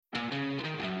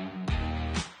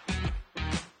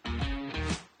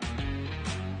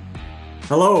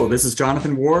Hello, this is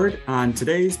Jonathan Ward. On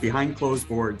today's Behind Closed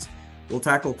Boards, we'll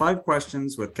tackle 5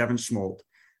 questions with Kevin Schmoldt,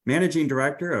 Managing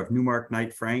Director of Newmark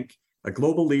Knight Frank, a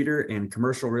global leader in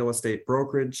commercial real estate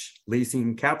brokerage,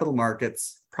 leasing, capital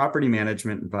markets, property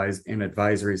management, and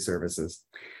advisory services.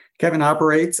 Kevin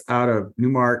operates out of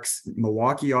Newmark's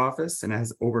Milwaukee office and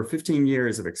has over 15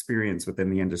 years of experience within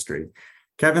the industry.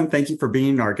 Kevin, thank you for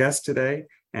being our guest today,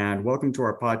 and welcome to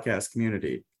our podcast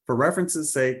community. For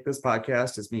reference's sake, this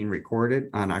podcast is being recorded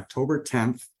on October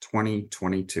 10th,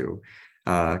 2022.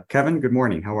 Kevin, good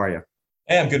morning. How are you?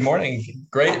 Hey, good morning.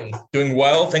 Great. Doing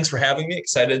well. Thanks for having me.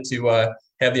 Excited to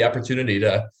have the opportunity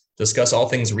to discuss all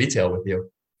things retail with you.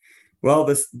 Well,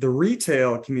 the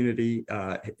retail community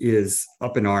is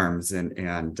up in arms, and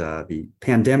the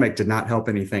pandemic did not help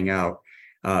anything out.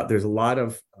 There's a lot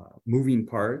of moving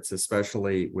parts,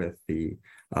 especially with the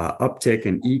uptick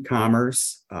in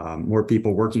e-commerce, more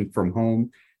people working from home.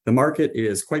 The market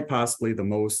is quite possibly the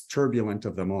most turbulent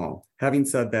of them all. Having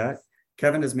said that,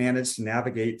 Kevin has managed to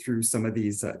navigate through some of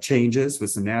these changes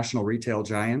with some national retail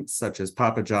giants such as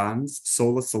Papa John's,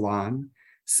 Sola Salon,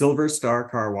 Silver Star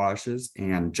Car Washes,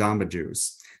 and Jamba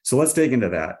Juice. So let's dig into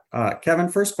that. Kevin,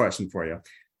 first question for you.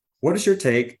 What is your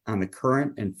take on the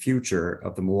current and future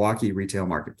of the Milwaukee retail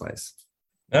marketplace?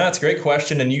 That's a great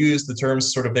question. And you used the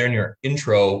terms sort of there in your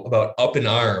intro about up in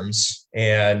arms.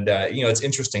 And, it's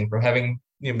interesting from having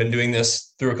been doing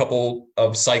this through a couple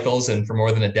of cycles and for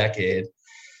more than a decade.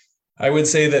 I would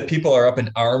say that people are up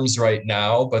in arms right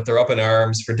now, but they're up in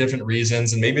arms for different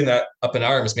reasons. And maybe not up in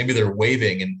arms, maybe they're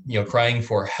waving and, crying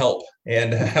for help.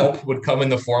 And help would come in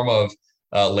the form of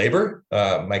labor.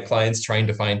 My clients trying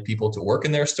to find people to work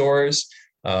in their stores.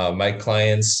 My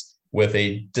clients with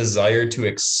a desire to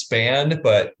expand,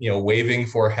 but waving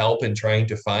for help and trying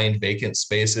to find vacant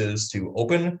spaces to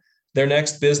open their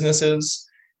next businesses.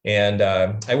 And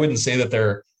I wouldn't say that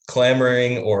they're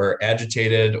clamoring or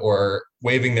agitated or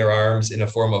waving their arms in a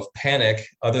form of panic,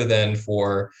 other than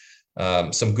for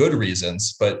some good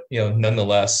reasons, but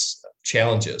nonetheless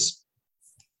challenges.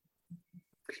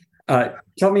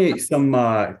 Tell me some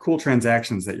cool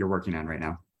transactions that you're working on right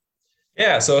now.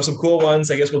 Yeah, so some cool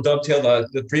ones. I guess we'll dovetail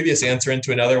the previous answer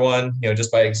into another one. Just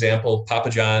by example, Papa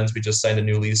John's. We just signed a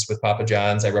new lease with Papa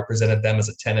John's. I represented them as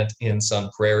a tenant in Sun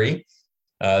Prairie.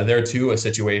 There too, a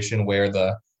situation where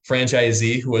the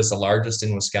franchisee, who was the largest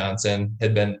in Wisconsin,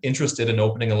 had been interested in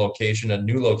opening a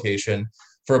new location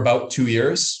for about 2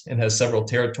 years, and has several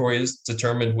territories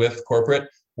determined with corporate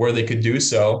where they could do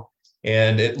so.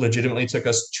 And it legitimately took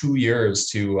us 2 years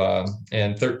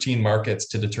and 13 markets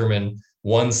to determine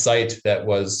one site that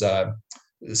was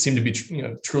seemed to be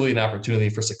truly an opportunity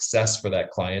for success for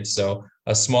that client. So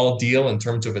a small deal in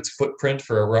terms of its footprint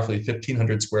for a roughly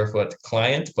 1,500 square foot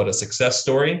client, but a success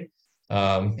story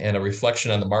and a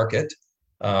reflection on the market.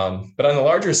 But on the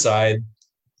larger side,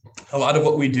 a lot of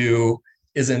what we do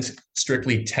isn't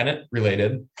strictly tenant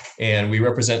related, and we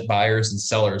represent buyers and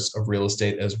sellers of real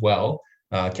estate as well,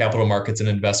 capital markets and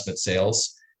investment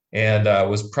sales. And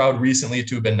was proud recently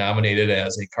to have been nominated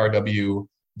as a CarW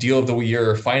Deal of the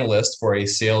Year finalist for a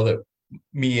sale that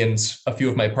me and a few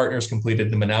of my partners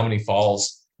completed in Menominee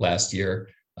Falls last year.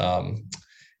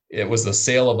 It was the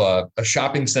sale of a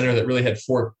shopping center that really had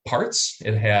 4 parts.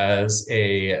 It has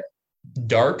a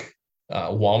dark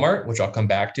Walmart, which I'll come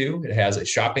back to. It has a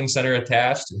shopping center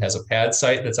attached. It has a pad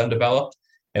site that's undeveloped,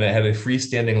 and it had a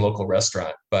freestanding local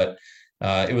restaurant. But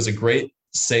it was a great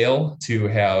sale to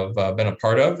have been a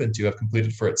part of and to have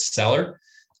completed for its seller.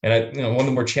 And one of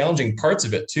the more challenging parts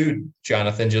of it too,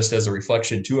 Jonathan, just as a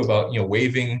reflection too about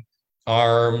waving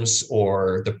arms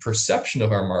or the perception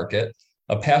of our market,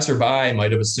 a passerby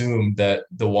might have assumed that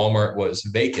the Walmart was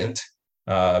vacant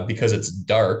because it's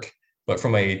dark, but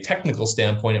from a technical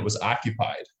standpoint, it was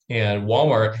occupied. And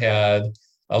Walmart had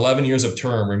 11 years of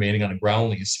term remaining on a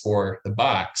ground lease for the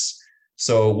box.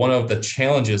 So one of the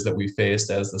challenges that we faced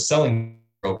as the selling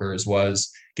brokers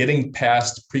was getting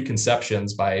past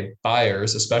preconceptions by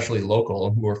buyers, especially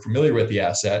local, who are familiar with the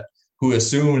asset, who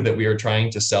assumed that we were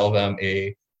trying to sell them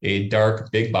a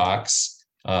dark big box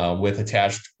with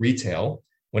attached retail,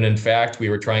 when in fact we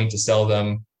were trying to sell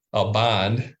them a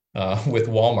bond with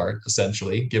Walmart,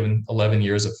 essentially, given 11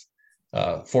 years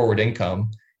of forward income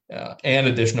and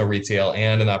additional retail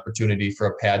and an opportunity for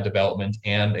a pad development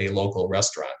and a local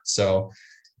restaurant. So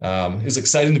it was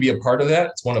exciting to be a part of that.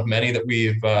 It's one of many that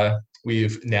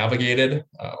we've navigated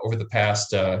over the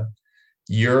past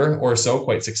year or so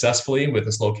quite successfully with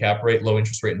this low cap rate, low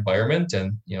interest rate environment.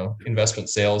 And, investment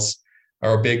sales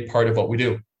are a big part of what we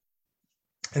do.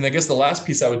 And I guess the last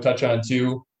piece I would touch on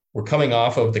too, we're coming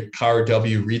off of the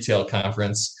CarW Retail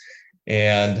Conference.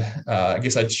 And I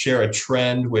guess I'd share a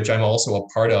trend, which I'm also a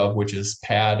part of, which is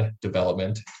pad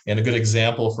development. And a good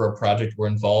example for a project we're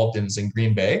involved in is in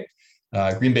Green Bay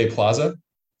Plaza,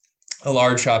 a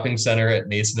large shopping center at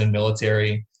Mason and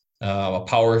Military, a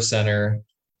power center.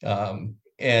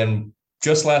 And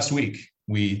just last week,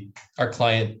 our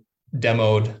client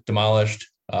demolished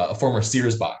a former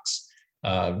Sears box.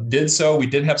 We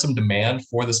did have some demand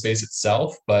for the space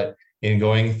itself, but in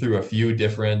going through a few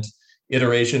different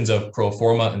iterations of pro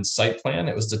forma and site plan,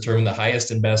 it was determined the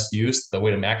highest and best use, the way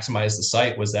to maximize the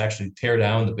site was to actually tear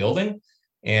down the building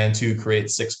and to create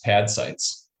 6 pad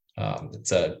sites.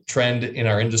 It's a trend in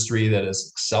our industry that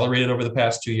has accelerated over the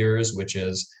past 2 years, which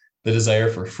is the desire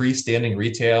for freestanding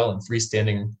retail and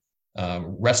freestanding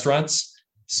restaurants.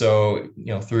 So,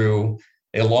 through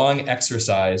a long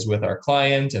exercise with our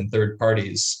client and third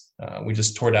parties, we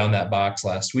just tore down that box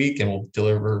last week and we'll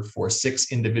deliver for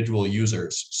 6 individual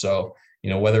users. So,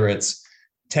 whether it's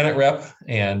tenant rep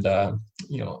and,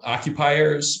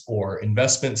 occupiers or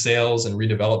investment sales and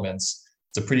redevelopments,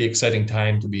 it's a pretty exciting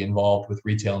time to be involved with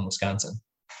retail in Wisconsin.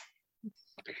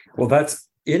 Well, that's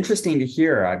interesting to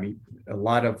hear. I mean, a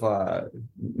lot of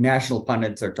national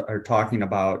pundits are talking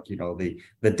about,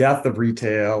 the death of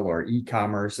retail, or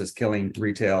e-commerce is killing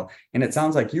retail. And it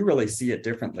sounds like you really see it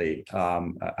differently.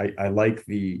 I like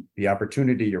the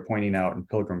opportunity you're pointing out in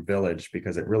Pilgrim Village,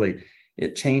 because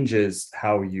it changes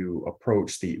how you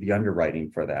approach the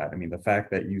underwriting for that. I mean, the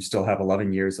fact that you still have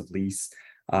 11 years of lease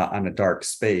on a dark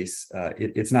space,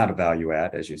 it's not a value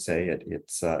add, as you say.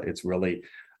 It's really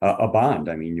a bond.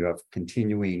 I mean, you have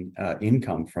continuing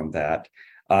income from that.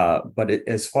 But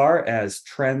as far as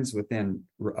trends within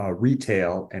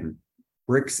retail and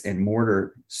bricks and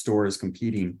mortar stores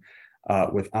competing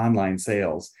with online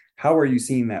sales, how are you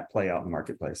seeing that play out in the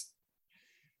marketplace?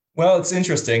 Well, it's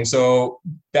interesting. So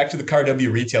back to the CarW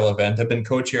retail event, I've been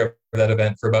co-chair of that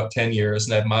event for about 10 years,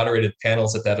 and I've moderated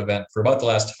panels at that event for about the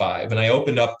last 5. And I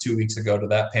opened up 2 weeks ago to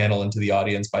that panel and to the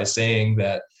audience by saying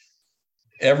that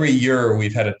every year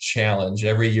we've had a challenge.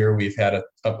 Every year we've had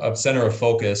a center of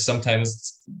focus.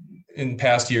 Sometimes in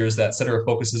past years, that center of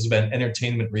focus has been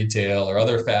entertainment retail or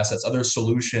other facets, other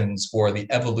solutions for the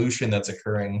evolution that's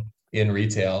occurring in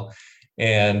retail.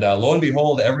 And lo and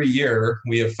behold, every year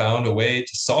we have found a way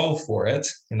to solve for it.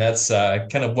 And that's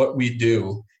kind of what we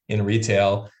do in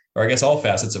retail, or I guess all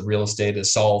facets of real estate,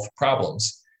 is solve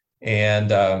problems.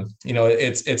 And,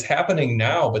 it's happening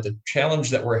now, but the challenge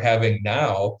that we're having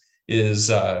now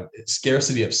is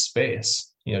scarcity of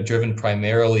space, driven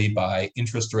primarily by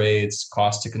interest rates,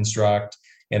 cost to construct,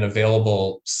 and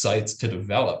available sites to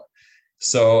develop.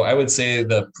 So I would say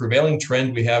the prevailing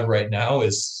trend we have right now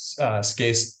is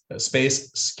space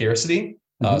scarcity.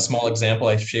 A small example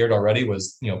I shared already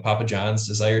was, Papa John's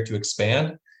desire to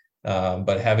expand,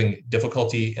 but having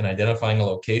difficulty in identifying a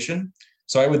location.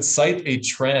 So I would cite a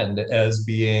trend as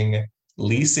being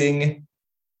the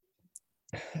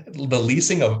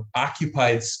leasing of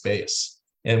occupied space.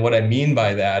 And what I mean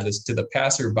by that is, to the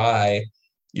passerby,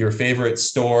 your favorite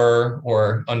store,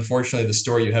 or unfortunately the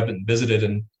store you haven't visited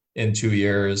in 2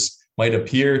 years, might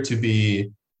appear to be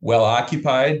well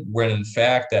occupied, when in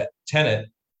fact that tenant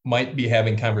might be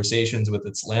having conversations with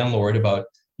its landlord about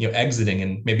exiting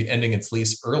and maybe ending its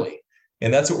lease early.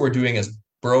 And that's what we're doing as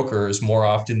brokers more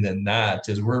often than not,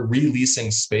 is we're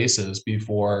releasing spaces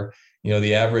before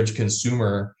the average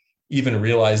consumer even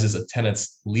realizes a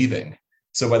tenant's leaving.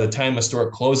 So by the time a store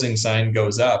closing sign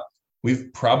goes up,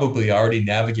 we've probably already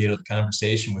navigated the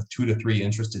conversation with 2 to 3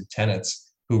 interested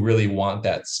tenants who really want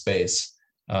that space.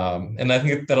 And I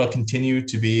think that'll continue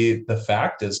to be the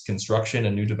fact as construction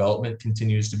and new development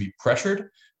continues to be pressured.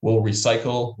 We'll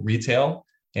recycle retail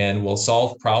and we'll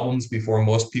solve problems before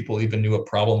most people even knew a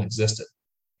problem existed.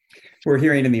 We're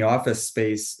hearing in the office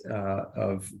space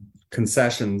of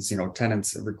concessions,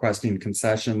 tenants requesting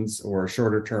concessions or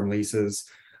shorter term leases,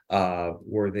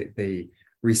 where they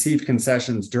received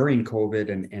concessions during COVID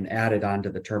and added on to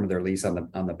the term of their lease on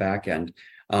the back end.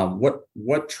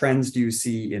 What trends do you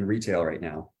see in retail right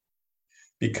now?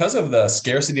 Because of the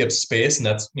scarcity of space, and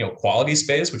that's quality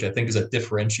space, which I think is a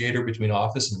differentiator between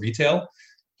office and retail.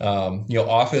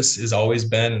 Office has always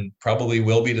been and probably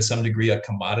will be to some degree a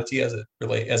commodity as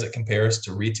it compares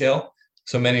to retail.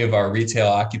 So many of our retail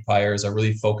occupiers are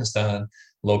really focused on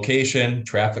location,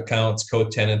 traffic counts,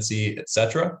 co-tenancy, et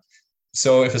cetera.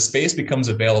 So if a space becomes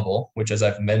available, which as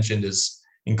I've mentioned is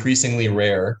increasingly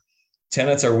rare,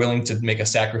 tenants are willing to make a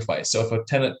sacrifice. So if a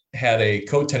tenant had a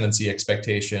co-tenancy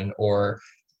expectation or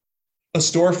a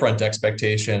storefront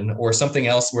expectation or something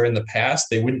else where in the past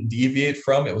they wouldn't deviate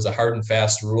from, it was a hard and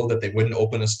fast rule that they wouldn't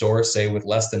open a store, say, with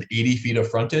less than 80 feet of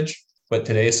frontage, but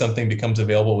today something becomes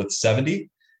available with 70.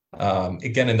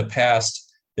 Again, in the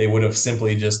past, they would have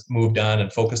simply just moved on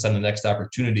and focused on the next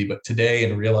opportunity. But today,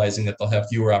 in realizing that they'll have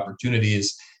fewer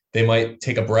opportunities, they might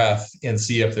take a breath and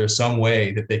see if there's some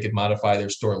way that they could modify their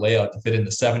store layout to fit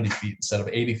into 70 feet instead of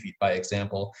 80 feet, by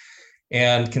example.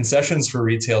 And concessions for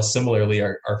retail similarly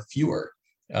are fewer.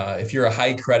 If you're a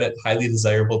high credit, highly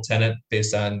desirable tenant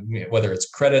based on whether it's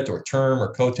credit or term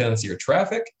or co-tenancy or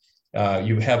traffic,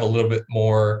 you have a little bit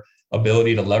more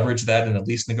ability to leverage that in a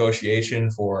lease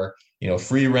negotiation for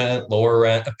free rent, lower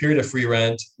rent, a period of free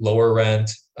rent, lower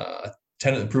rent,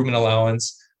 tenant improvement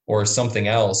allowance, or something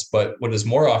else. But what is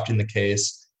more often the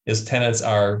case is tenants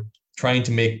are trying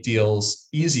to make deals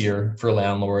easier for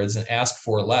landlords and ask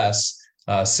for less,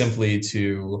 simply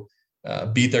to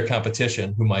beat their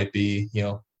competition who might be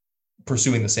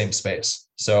pursuing the same space.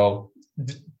 So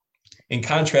in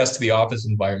contrast to the office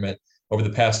environment, over the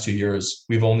past 2 years,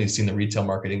 we've only seen the retail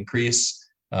market increase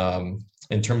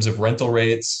in terms of rental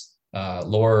rates,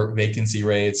 lower vacancy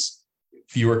rates,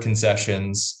 fewer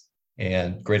concessions,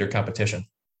 and greater competition.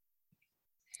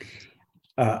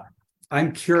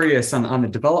 I'm curious on the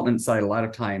development side, a lot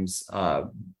of times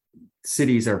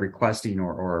cities are requesting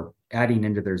or adding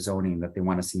into their zoning that they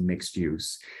want to see mixed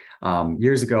use.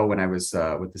 Years ago, when I was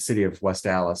with the city of West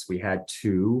Dallas, we had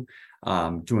to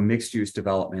do a mixed use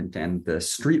development, and the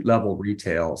street level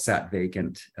retail sat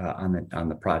vacant on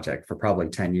the project for probably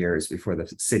 10 years before the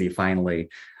city finally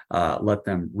let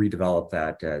them redevelop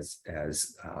that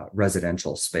as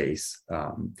residential space.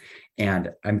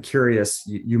 And I'm curious,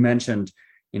 you mentioned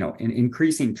an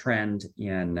increasing trend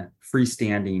in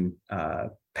freestanding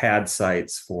pad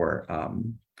sites for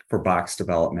box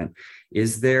development.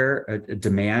 Is there a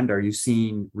demand? Are you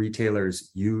seeing retailers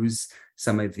use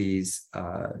some of these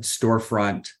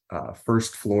storefront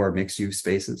first floor mixed use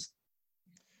spaces?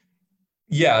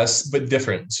 Yes, but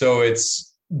different. So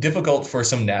it's difficult for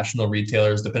some national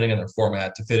retailers, depending on their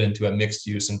format, to fit into a mixed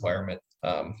use environment,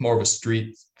 more of a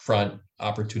street front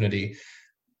opportunity.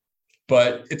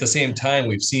 But at the same time,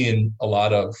 we've seen a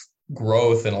lot of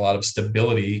growth and a lot of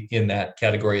stability in that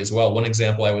category as well. One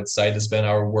example I would cite has been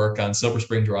our work on Silver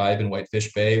Spring Drive in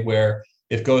Whitefish Bay, where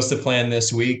if goes to plan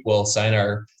this week, we'll sign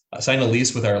a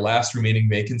lease with our last remaining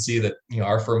vacancy that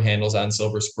our firm handles on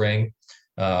Silver Spring.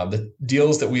 The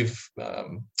deals that we've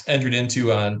entered into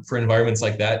for environments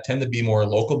like that tend to be more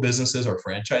local businesses or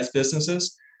franchise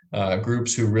businesses,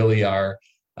 groups who really are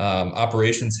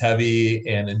operations heavy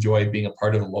and enjoy being a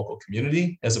part of the local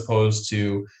community, as opposed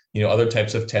to other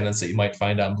types of tenants that you might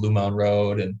find on Blue Mound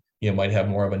Road, and might have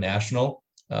more of a national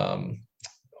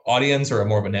audience or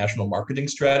more of a national marketing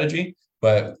strategy.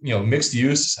 But mixed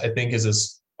use, I think,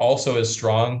 is also as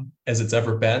strong as it's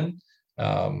ever been.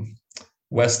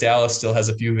 West Dallas still has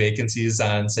a few vacancies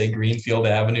on, say, Greenfield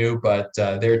Avenue, but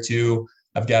there too,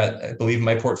 I've got, I believe in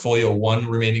my portfolio, one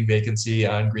remaining vacancy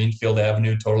on Greenfield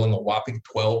Avenue, totaling a whopping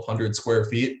 1,200 square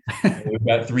feet. We've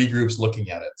got 3 groups looking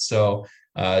at it. So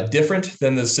different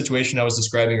than the situation I was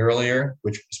describing earlier,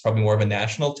 which was probably more of a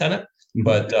national tenant,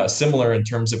 but similar in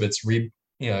terms of its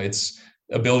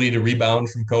ability to rebound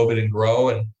from COVID and grow.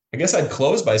 And I guess I'd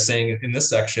close by saying in this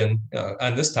section,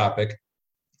 on this topic,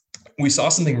 we saw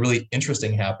something really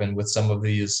interesting happen with some of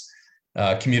these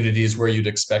communities where you'd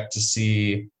expect to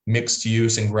see mixed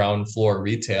use and ground floor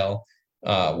retail.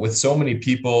 With so many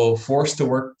people forced to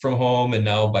work from home and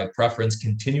now by preference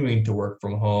continuing to work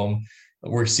from home,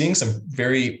 we're seeing some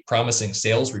very promising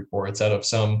sales reports out of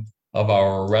some of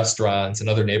our restaurants and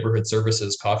other neighborhood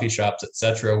services, coffee shops, et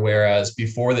cetera, whereas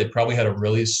before they probably had a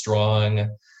really strong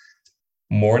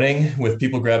morning with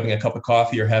people grabbing a cup of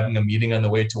coffee or having a meeting on the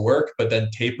way to work, but then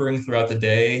tapering throughout the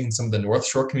day in some of the North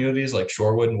Shore communities like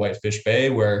Shorewood and Whitefish Bay,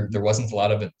 where there wasn't a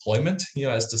lot of employment,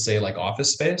 as to say, like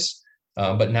office space.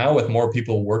 But now with more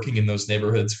people working in those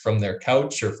neighborhoods from their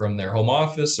couch or from their home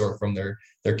office or from their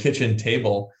kitchen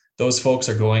table, those folks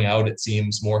are going out, it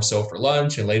seems, more so for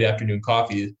lunch and late afternoon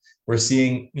coffee. We're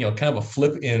seeing, kind of a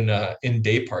flip in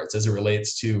day parts as it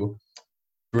relates to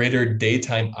greater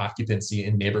daytime occupancy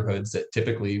in neighborhoods that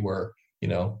typically were,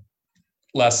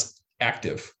 less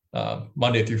active,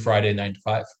 Monday through Friday, 9 to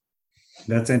 5.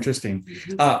 That's interesting.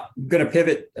 I'm going to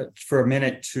pivot for a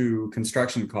minute to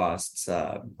construction costs.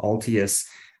 Altius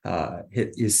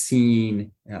is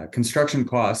seeing construction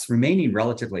costs remaining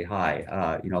relatively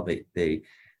high. They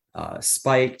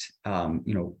spiked.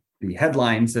 The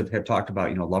headlines have talked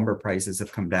about, lumber prices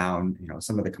have come down,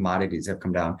 some of the commodities have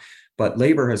come down, but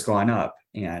labor has gone up.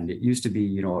 And it used to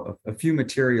be, a few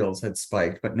materials had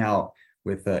spiked, but now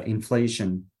with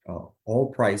inflation,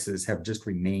 all prices have just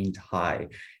remained high.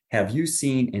 Have you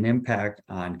seen an impact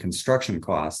on construction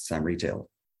costs on retail?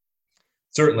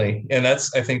 Certainly. And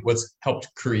that's, I think, what's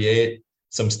helped create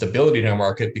some stability in our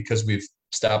market, because we've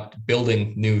stopped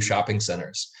building new shopping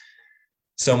centers.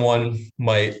 Someone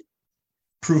might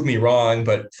prove me wrong,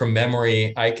 but from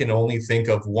memory, I can only think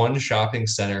of one shopping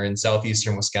center in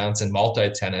southeastern Wisconsin,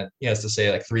 multi-tenant, has to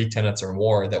say like 3 tenants or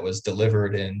more, that was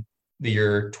delivered in the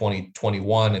year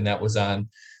 2021. And that was on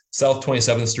South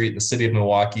 27th Street in the city of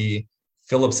Milwaukee.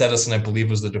 Phillips Edison, I believe,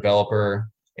 was the developer,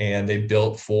 and they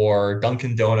built for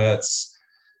Dunkin' Donuts,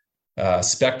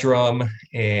 Spectrum,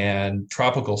 and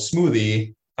Tropical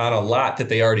Smoothie on a lot that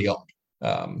they already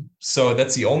owned. So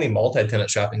that's the only multi-tenant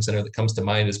shopping center that comes to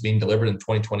mind as being delivered in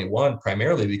 2021,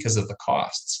 primarily because of the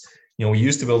costs. We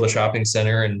used to build a shopping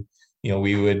center, and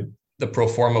the pro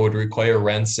forma would require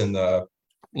rents in the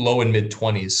low and mid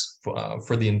 20s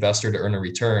for the investor to earn a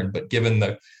return. But given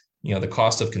the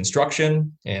cost of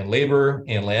construction and labor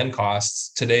and land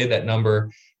costs today, that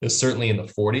number is certainly in the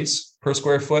 40s per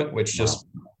square foot, which just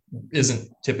isn't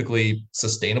typically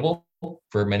sustainable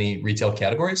for many retail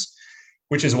categories.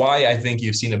 Which is why I think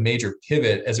you've seen a major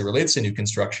pivot as it relates to new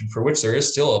construction, for which there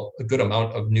is still a good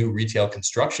amount of new retail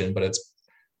construction, but it's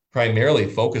primarily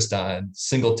focused on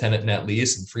single tenant net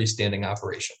lease and freestanding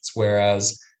operations.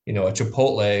 Whereas, a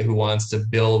Chipotle who wants to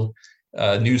build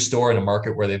a new store in a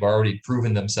market where they've already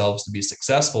proven themselves to be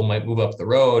successful might move up the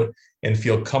road and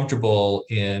feel comfortable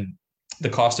in the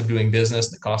cost of doing business,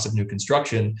 the cost of new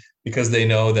construction, because they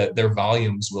know that their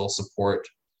volumes will support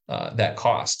that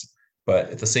cost.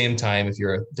 But at the same time, if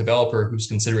you're a developer who's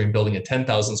considering building a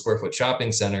 10,000 square foot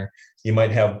shopping center, you might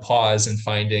have pause in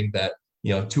finding that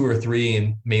 2 or 3,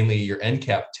 and mainly your end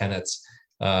cap tenants,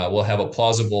 will have a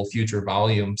plausible future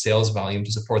sales volume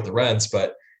to support the rents.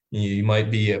 But you might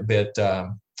be a bit, I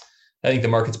think the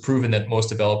market's proven that most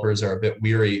developers are a bit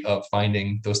weary of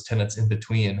finding those tenants in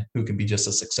between who can be just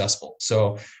as successful.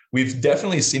 So we've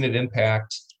definitely seen it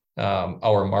impact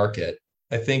our market.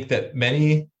 I think that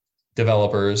many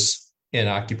developers and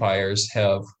occupiers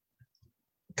have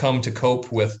come to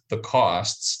cope with the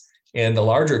costs. And the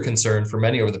larger concern for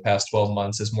many over the past 12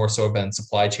 months has more so been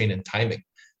supply chain and timing.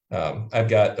 I've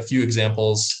got a few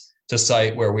examples to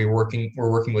cite where we're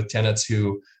working with tenants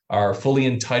who are fully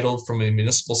entitled from a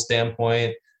municipal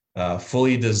standpoint,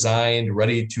 fully designed,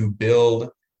 ready to build,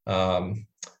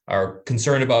 are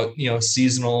concerned about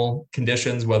seasonal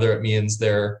conditions, whether it means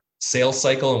their sales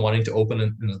cycle and wanting to open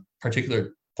in a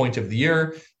particular point of the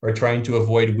year, or trying to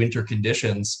avoid winter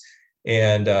conditions,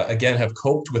 and again have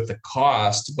coped with the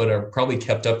cost, but are probably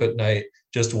kept up at night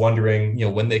just wondering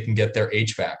when they can get their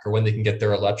HVAC or when they can get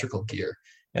their electrical gear.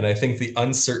 And I think the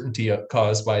uncertainty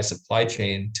caused by supply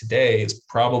chain today is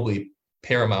probably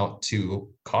paramount to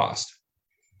cost.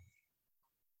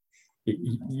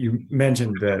 You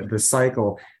mentioned the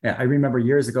cycle. I remember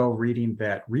years ago reading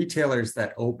that retailers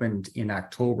that opened in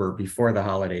October before the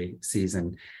holiday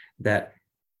season, that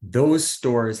those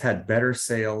stores had better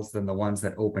sales than the ones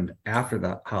that opened after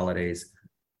the holidays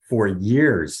for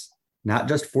years, not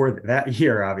just for that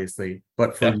year, obviously,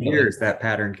 but for Definitely. years that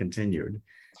pattern continued.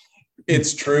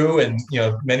 It's true. And,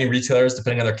 many retailers,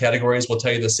 depending on their categories, will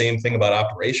tell you the same thing about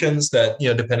operations, that,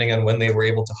 depending on when they were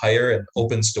able to hire and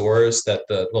open stores, that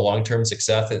the long-term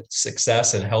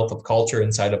success and health of culture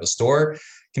inside of a store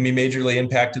can be majorly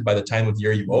impacted by the time of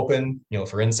year you open.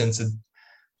 For instance, it's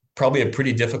probably a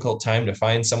pretty difficult time to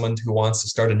find someone who wants to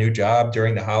start a new job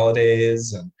during the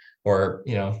holidays, or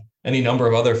any number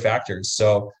of other factors.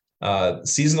 So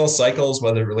seasonal cycles,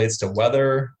 whether it relates to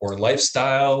weather or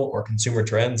lifestyle or consumer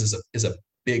trends, is a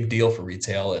big deal for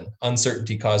retail, and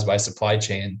uncertainty caused by supply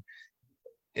chain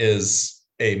is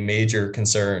a major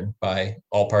concern by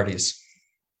all parties.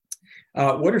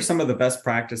 What are some of the best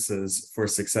practices for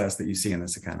success that you see in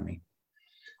this economy?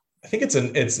 I think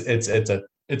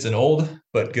it's an old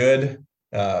but good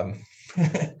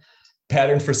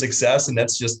pattern for success, and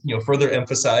that's just further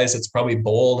emphasized. It's probably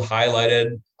bold,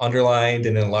 highlighted, underlined,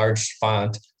 and in large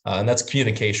font, and that's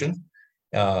communication,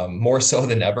 more so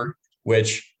than ever.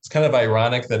 Which is kind of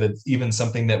ironic that it's even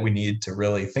something that we need to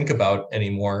really think about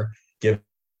anymore, given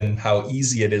how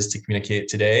easy it is to communicate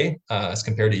today as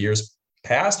compared to years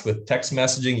past with text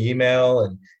messaging, email,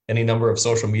 and any number of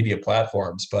social media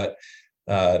platforms. But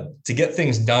to get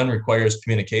things done requires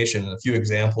communication. And a few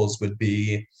examples would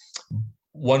be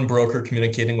one broker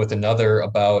communicating with another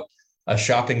about a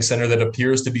shopping center that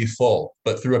appears to be full,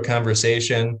 but through a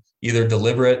conversation, either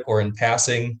deliberate or in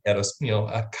passing at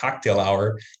a cocktail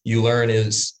hour, you learn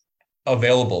is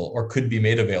available or could be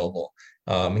made available,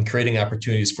 and creating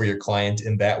opportunities for your client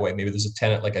in that way. Maybe there's a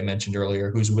tenant, like I mentioned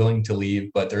earlier, who's willing to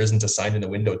leave, but there isn't a sign in the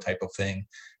window type of thing.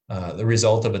 The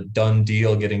result of a done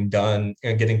deal getting done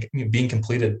and being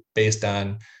completed based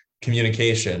on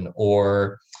communication,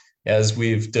 or as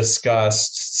we've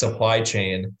discussed, supply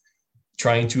chain,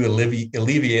 trying to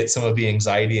alleviate some of the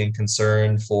anxiety and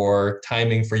concern for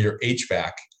timing for your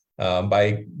HVAC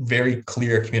by very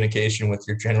clear communication with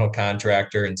your general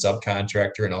contractor and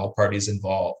subcontractor and all parties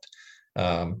involved.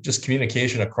 Just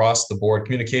communication across the board,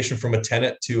 communication from a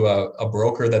tenant to a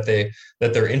broker that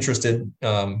they're interested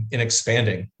in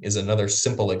expanding is another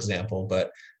simple example.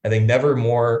 But I think never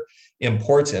more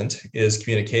important is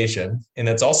communication. And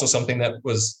it's also something that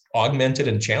was augmented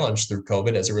and challenged through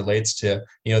COVID as it relates to,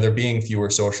 there being fewer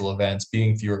social events,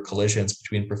 being fewer collisions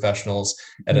between professionals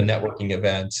at a networking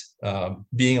event,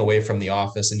 being away from the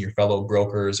office and your fellow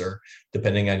brokers, or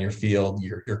depending on your field,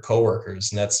 your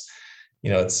coworkers. And that's,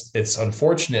 it's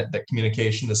unfortunate that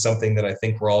communication is something that I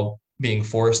think we're all being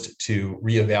forced to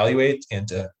reevaluate and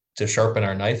to sharpen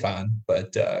our knife on.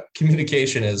 But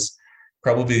communication is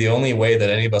probably the only way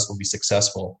that any of us will be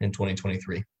successful in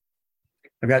 2023.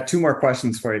 I've got two more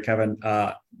questions for you, Kevin.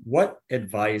 What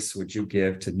advice would you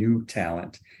give to new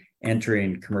talent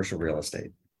entering commercial real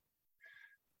estate?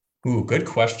 Ooh, good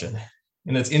question.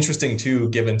 And it's interesting too,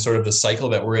 given sort of the cycle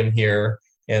that we're in here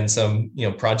and some,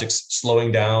 projects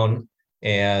slowing down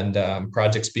and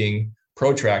projects being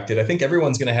protracted. I think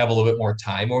everyone's going to have a little bit more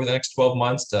time over the next 12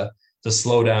 months to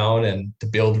slow down and to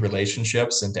build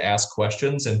relationships and to ask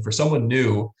questions. And for someone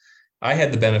new, I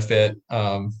had the benefit,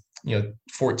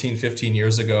 14, 15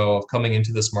 years ago of coming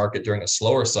into this market during a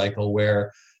slower cycle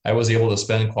where I was able to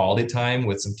spend quality time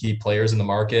with some key players in the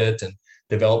market and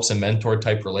develop some mentor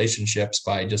type relationships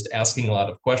by just asking a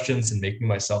lot of questions and making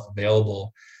myself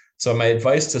available. So my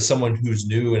advice to someone who's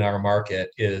new in our market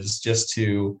is just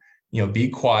to, be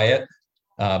quiet,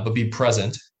 but be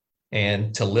present,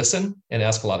 and to listen and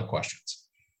ask a lot of questions.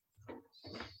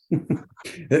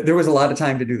 There was a lot of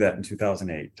time to do that in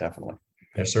 2008, definitely.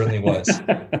 There certainly was.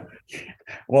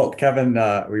 Well, Kevin,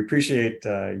 we appreciate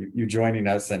you joining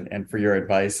us and for your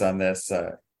advice on this.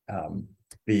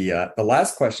 The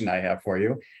last question I have for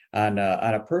you on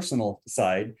a personal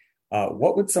side,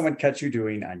 what would someone catch you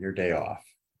doing on your day off?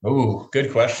 Oh,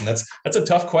 good question. That's a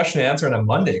tough question to answer on a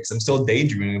Monday because I'm still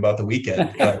daydreaming about the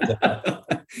weekend.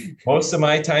 But most of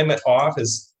my time off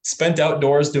is spent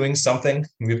outdoors doing something.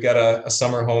 We've got a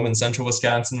summer home in central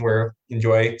Wisconsin where I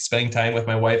enjoy spending time with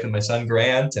my wife and my son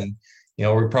Grant. And,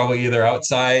 we're probably either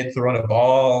outside throwing a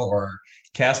ball or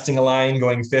casting a line,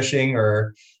 going fishing,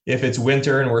 or if it's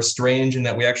winter and we're strange and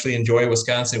that we actually enjoy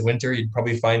Wisconsin winter, you'd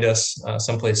probably find us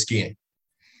someplace skiing.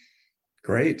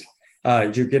 Great.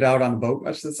 Did you get out on the boat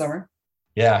much this summer?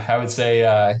 Yeah, I would say,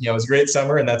 it was a great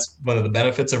summer. And that's one of the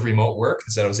benefits of remote work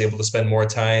is that I was able to spend more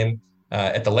time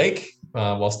at the lake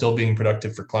while still being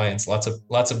productive for clients. Lots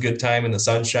of good time in the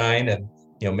sunshine and,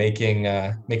 making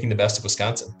the best of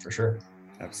Wisconsin for sure.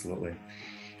 Absolutely.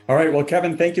 All right. Well,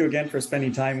 Kevin, thank you again for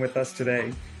spending time with us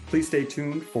today. Please stay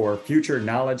tuned for future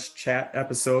Knowledge Chat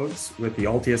episodes with the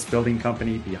Altius Building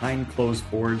Company Behind Closed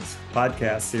Boards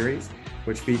podcast series,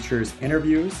 which features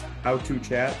interviews, how-to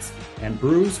chats, and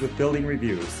brews with building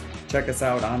reviews. Check us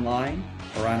out online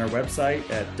or on our website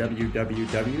at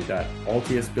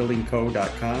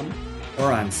www.altiusbuildingco.com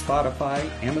or on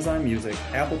Spotify, Amazon Music,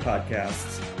 Apple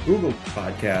Podcasts, Google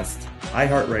Podcasts,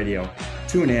 iHeartRadio,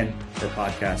 TuneIn, or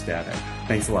Podcast Addict.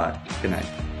 Thanks a lot. Good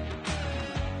night.